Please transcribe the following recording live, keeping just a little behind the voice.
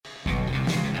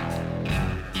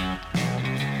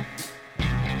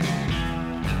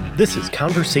This is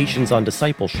Conversations on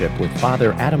Discipleship with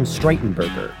Father Adam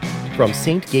Streitenberger from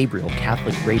St. Gabriel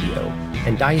Catholic Radio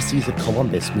and Diocese of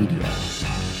Columbus Media.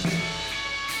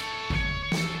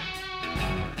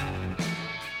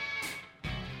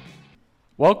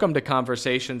 Welcome to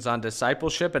Conversations on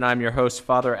Discipleship, and I'm your host,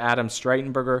 Father Adam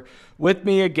Streitenberger. With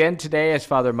me again today is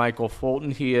Father Michael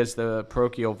Fulton. He is the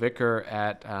parochial vicar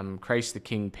at Christ the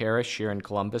King Parish here in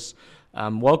Columbus.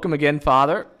 Welcome again,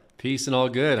 Father. Peace and all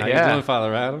good. How you doing,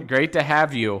 Father Adam? Great to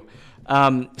have you.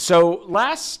 So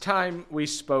last time we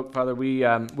spoke, Father,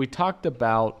 we talked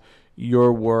about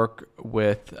your work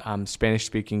with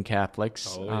Spanish-speaking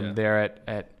Catholics there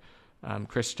at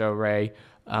Cristo Rey,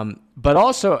 but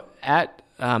also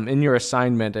in your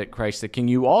assignment at Christ the King,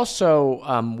 you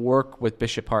also work with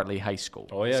Bishop Hartley High School.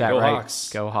 Oh, yeah. Is that Go right? Hawks.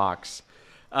 Go Hawks.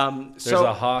 There's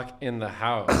a hawk in the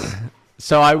house.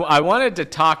 So I wanted to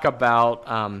talk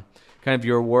about kind of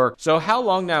your work. So how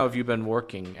long now have you been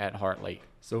working at Hartley?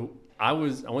 So I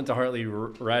went to Hartley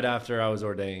right after I was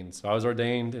ordained. So I was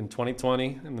ordained in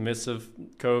 2020 in the midst of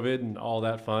COVID and all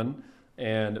that fun.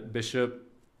 And Bishop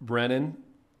Brennan,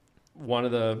 one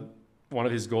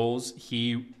of his goals,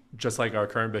 he, just like our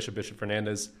current bishop, Bishop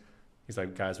Fernandez, he's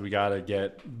like, guys, we got to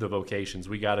get the vocations.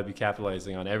 We got to be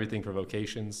capitalizing on everything for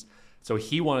vocations. So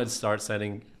he wanted to start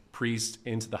sending priests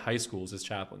into the high schools as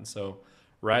chaplains. So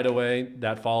right away,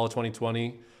 that fall of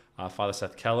 2020, Father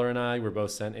Seth Keller and I were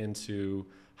both sent into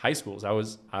high schools.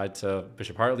 I to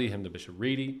Bishop Hartley, him to Bishop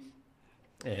Reedy.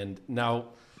 And now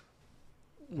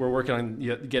we're working on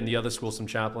getting the other schools some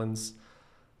chaplains.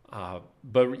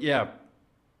 But yeah,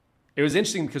 it was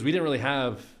interesting because we didn't really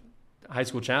have high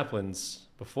school chaplains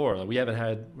before. Like, we haven't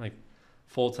had like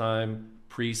full-time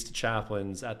priest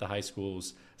chaplains at the high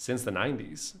schools since the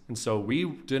 90s. And so we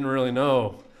didn't really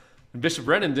know, Bishop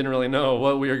Brennan didn't really know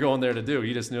what we were going there to do.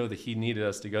 He just knew that he needed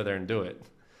us to go there and do it.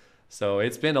 So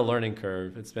it's been a learning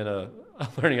curve. It's been a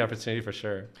learning opportunity for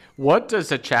sure. What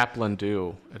does a chaplain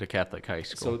do at a Catholic high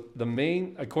school?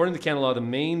 So according to canon law, the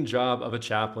main job of a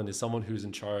chaplain is someone who's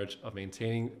in charge of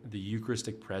maintaining the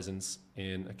Eucharistic presence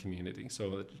in a community.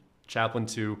 So a chaplain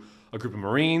to a group of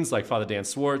Marines like Father Dan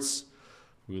Swartz,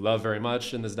 who we love very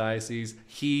much in this diocese.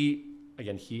 He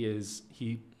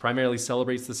primarily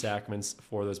celebrates the sacraments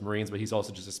for those Marines, but he's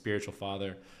also just a spiritual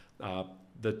father.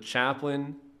 The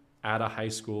chaplain at a high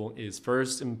school is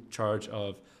first in charge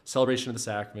of celebration of the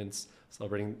sacraments,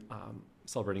 celebrating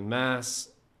Mass,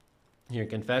 hearing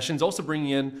confessions, also bringing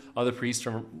in other priests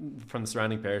from the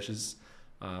surrounding parishes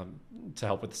to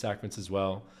help with the sacraments as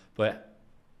well. But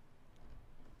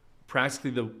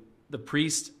practically the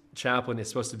priest chaplain is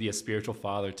supposed to be a spiritual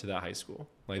father to that high school.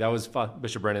 Like, that was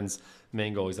Bishop Brennan's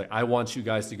main goal. He's like, I want you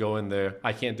guys to go in there.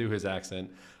 I can't do his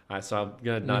accent, so I'm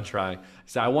gonna not try. He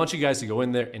said, I want you guys to go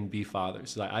in there and be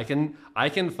fathers. So I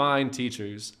can find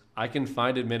teachers, I can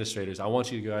find administrators. I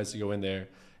want you guys to go in there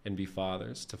and be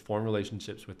fathers, to form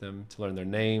relationships with them, to learn their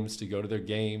names, to go to their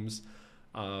games,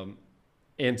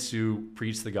 and to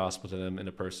preach the gospel to them in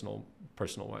a personal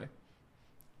way.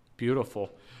 Beautiful.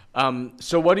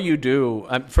 So what do you do?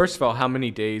 First of all, how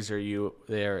many days are you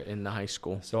there in the high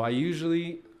school? So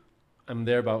I'm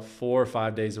there about 4 or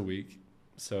 5 days a week.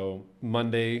 So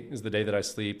Monday is the day that I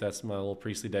sleep. That's my little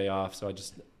priestly day off. So I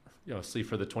just sleep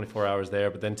for the 24 hours there.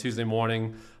 But then Tuesday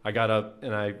morning, I got up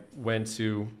and I went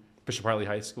to Bishop Hartley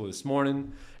High School this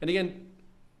morning. And again,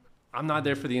 I'm not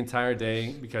there for the entire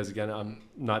day because, again, I'm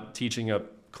not teaching a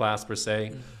class per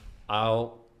se.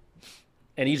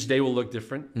 And each day will look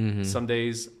different. Mm-hmm. Some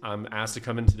days I'm asked to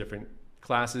come into different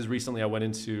classes. Recently, I went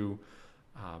into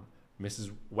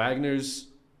Mrs. Wagner's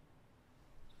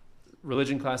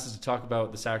religion classes to talk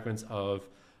about the sacraments of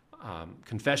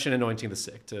confession, anointing the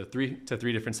sick, to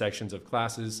three different sections of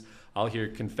classes. I'll hear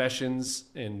confessions,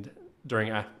 and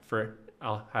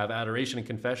I'll have adoration and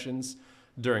confessions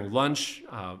during lunch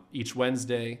each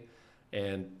Wednesday,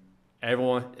 and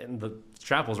the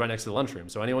chapel is right next to the lunchroom.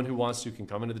 So anyone who wants to can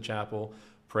come into the chapel,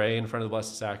 pray in front of the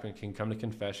Blessed Sacrament, can come to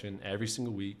confession every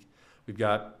single week.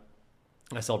 I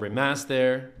celebrate Mass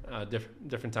there,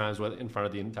 different times, whether in front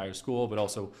of the entire school, but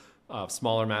also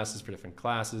smaller Masses for different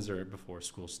classes or before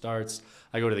school starts.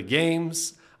 I go to the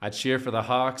games. I cheer for the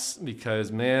Hawks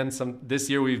because, man, this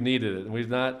year we've needed it. We've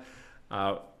not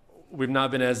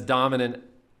been as dominant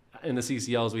in the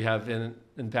CCL as we have in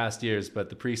past years, but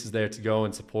the priest is there to go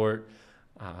and support.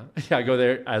 I go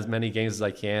there as many games as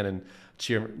I can and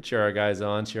cheer our guys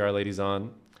on, cheer our ladies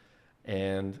on,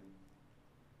 and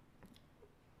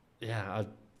a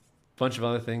bunch of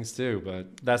other things too.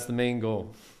 But that's the main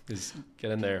goal, is get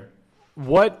in there.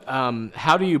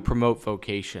 How do you promote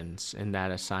vocations in that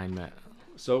assignment?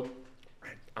 So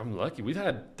I'm lucky. We've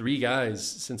had 3 guys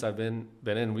since I've been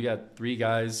in. We got 3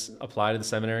 guys apply to the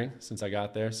seminary since I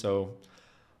got there. So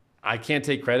I can't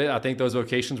take credit. I think those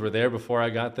vocations were there before I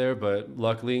got there, but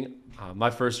luckily my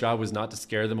first job was not to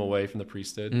scare them away from the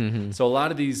priesthood. Mm-hmm. So a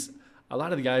lot of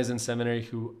the guys in seminary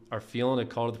who are feeling a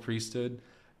call to the priesthood,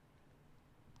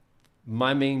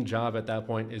 my main job at that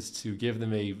point is to give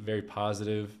them a very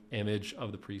positive image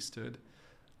of the priesthood,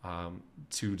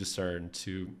 to discern,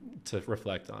 to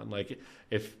reflect on. Like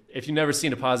if you've never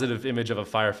seen a positive image of a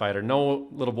firefighter, no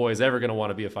little boy is ever going to want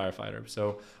to be a firefighter.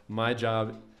 So my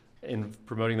job in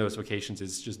promoting those vocations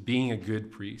is just being a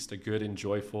good priest, a good and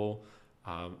joyful,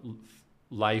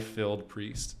 life-filled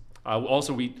priest.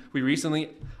 Also, we recently,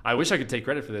 I wish I could take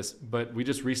credit for this, but we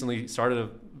just recently started a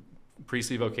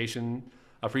priestly vocation,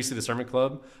 a priestly discernment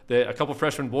club. That a couple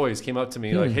freshman boys came up to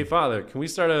me like, "Hey, Father, can we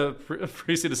start a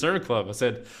priestly discernment club?" I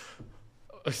said,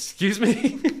 "Excuse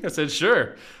me?" I said,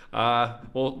 "Sure.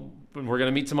 Well, we're going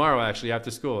to meet tomorrow actually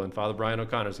after school, and Father Brian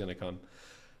O'Connor is going to come."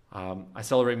 I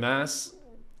celebrate Mass,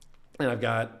 and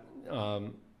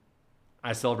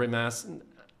I celebrate Mass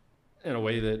in a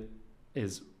way that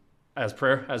is as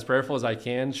prayerful as I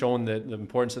can, showing the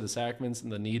importance of the sacraments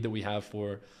and the need that we have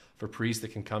for priests that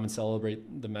can come and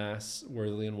celebrate the Mass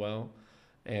worthily and well.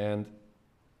 And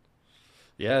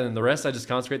and the rest I just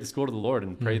consecrate the school to the Lord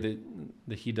and pray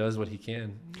that He does what He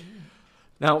can.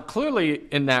 Now, clearly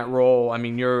in that role, I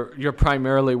mean, you're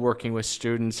primarily working with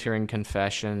students, hearing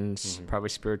confessions, probably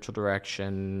spiritual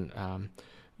direction,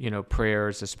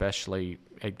 prayers, especially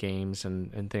at games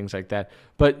and things like that.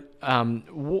 But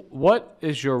what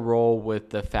is your role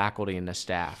with the faculty and the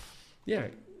staff? Yeah,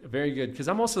 very good. Because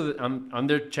I'm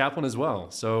their chaplain as well.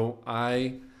 So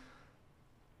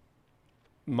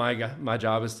my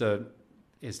job is to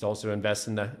also invest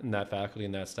in that faculty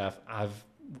and that staff.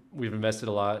 We've invested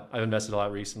a lot. I've invested a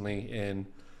lot recently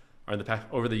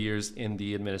over the years in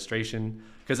the administration.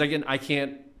 Because again,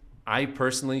 I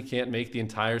personally can't make the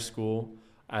entire school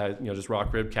just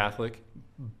rock rib Catholic,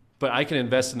 but I can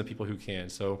invest in the people who can.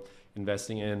 So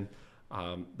investing in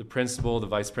the principal, the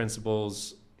vice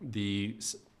principals, the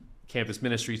campus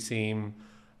ministry team,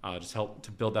 just help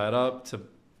to build that up, to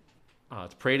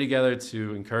pray together,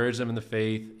 to encourage them in the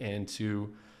faith, and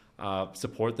to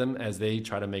support them as they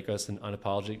try to make us an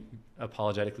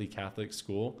unapologetically Catholic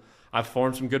school. I've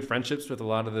formed some good friendships with a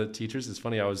lot of the teachers. It's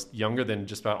funny, I was younger than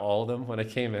just about all of them when I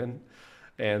came in,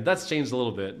 and that's changed a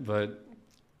little bit, but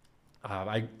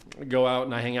I go out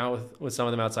and I hang out with some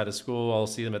of them outside of school. I'll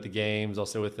see them at the games. I'll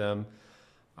sit with them.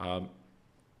 When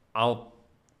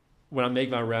I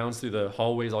make my rounds through the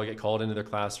hallways, I'll get called into their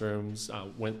classrooms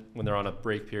when they're on a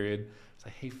break period. It's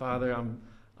like, "Hey, Father,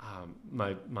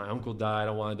 my uncle died.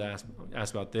 I wanted to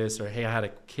ask about this," or, "Hey, I had a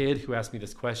kid who asked me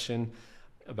this question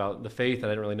about the faith. I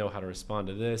didn't really know how to respond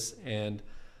to this," and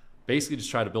basically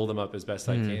just try to build them up as best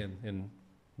I can and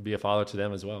be a father to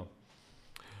them as well.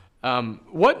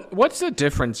 What's the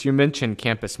difference? You mentioned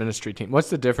campus ministry team. What's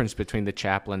the difference between the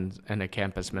chaplain and a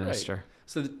campus minister? Right.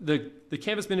 So the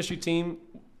campus ministry team,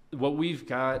 what we've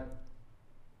got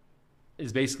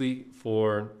is basically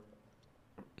for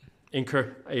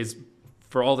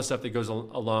all the stuff that goes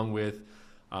along with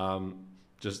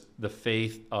just the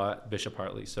faith at Bishop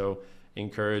Hartley. So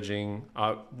encouraging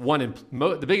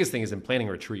the biggest thing is in planning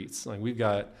retreats. Like we've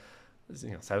got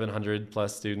 700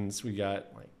 plus students. We got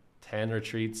like 10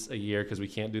 retreats a year because we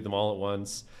can't do them all at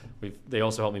once. They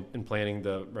also help me in planning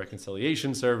the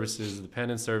reconciliation services, the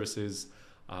penance services,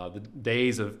 the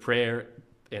days of prayer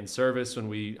and service when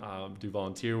we do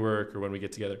volunteer work or when we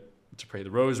get together to pray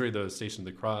the rosary, the Station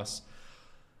of the Cross.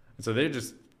 And so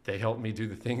they help me do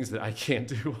the things that I can't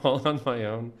do all on my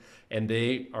own. And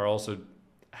they are also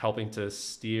helping to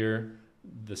steer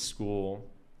the school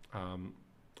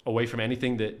away from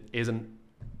anything that isn't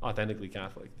authentically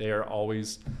Catholic. They are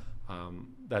always,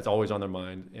 that's always on their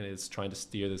mind, and it's trying to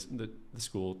steer the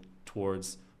school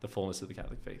towards the fullness of the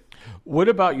Catholic faith. What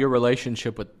about your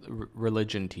relationship with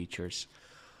religion teachers?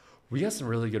 We got some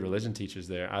really good religion teachers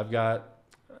there.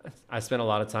 I spent a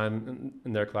lot of time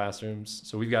in their classrooms.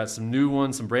 So we've got some new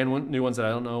ones, some brand new ones that I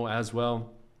don't know as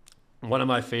well. One of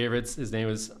my favorites, his name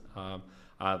is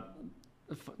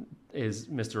Mr.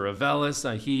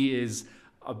 Ravelis. He is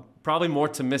probably more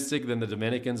Thomistic than the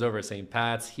Dominicans over at St.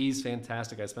 Pat's. He's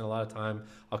fantastic. I spent a lot of time.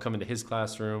 I'll come into his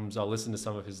classrooms. I'll listen to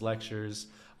some of his lectures.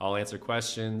 I'll answer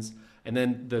questions. And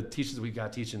then the teachers we've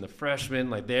got teaching the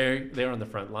freshmen, like they're on the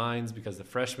front lines because the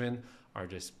freshmen are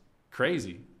just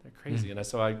crazy. They're crazy. And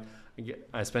so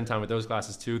I spend time with those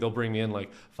classes too. They'll bring me in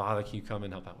like, "Father, can you come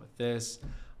and help out with this?"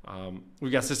 We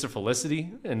got Sister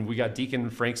Felicity, and we got Deacon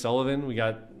Frank Sullivan. We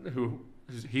got who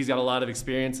he's got a lot of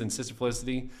experience, and Sister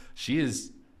Felicity,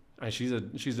 she's a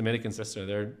Dominican sister.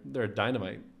 They're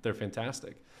dynamite. They're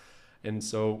fantastic. And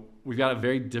so we've got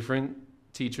very different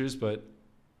teachers, but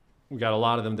we got a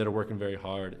lot of them that are working very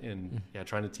hard and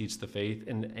trying to teach the faith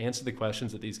and answer the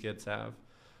questions that these kids have,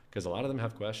 because a lot of them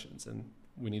have questions and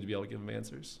we need to be able to give them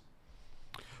answers.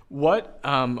 What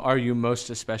are you most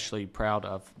especially proud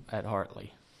of at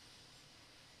Hartley?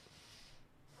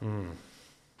 I'm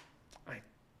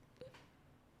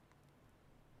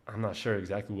not sure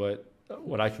exactly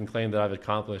what I can claim that I've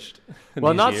accomplished.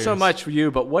 Well, not so much for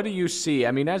you, but what do you see?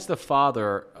 I mean, as the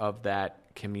father of that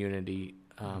community,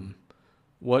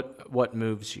 what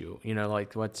moves you? You know,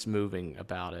 like what's moving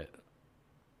about it?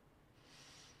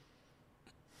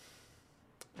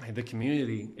 The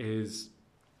community is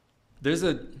there's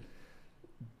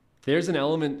an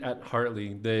element at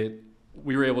Hartley that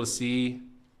we were able to see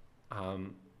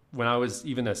when I was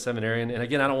even a seminarian. And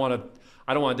again, I don't want to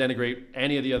denigrate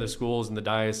any of the other schools in the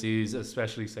diocese,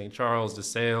 especially St. Charles,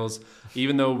 DeSales.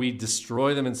 Even though we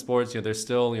destroy them in sports, they're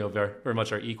still very, very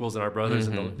much our equals and our brothers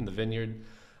in the vineyard.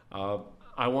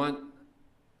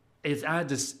 It's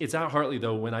at Hartley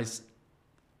though when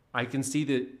I can see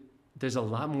that there's a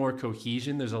lot more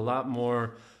cohesion, there's a lot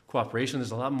more cooperation,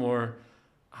 there's a lot more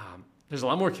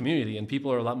community, and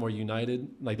people are a lot more united.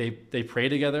 Like they pray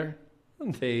together,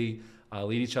 they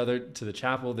lead each other to the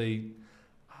chapel.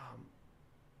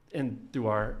 And through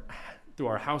our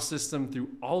house system, through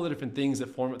all the different things that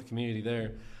form up the community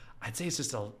there, I'd say it's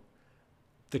just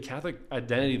the Catholic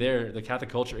identity there, the Catholic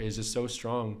culture is just so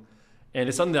strong. And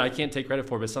it's something that I can't take credit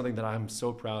for, but it's something that I'm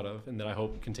so proud of and that I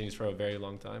hope continues for a very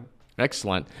long time.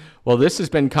 Excellent. Well, this has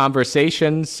been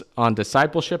Conversations on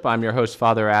Discipleship. I'm your host,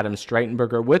 Father Adam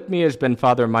Streitenberger. With me has been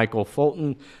Father Michael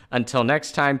Fulton. Until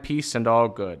next time, peace and all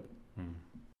good.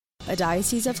 A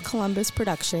Diocese of Columbus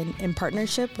production in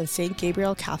partnership with St.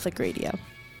 Gabriel Catholic Radio.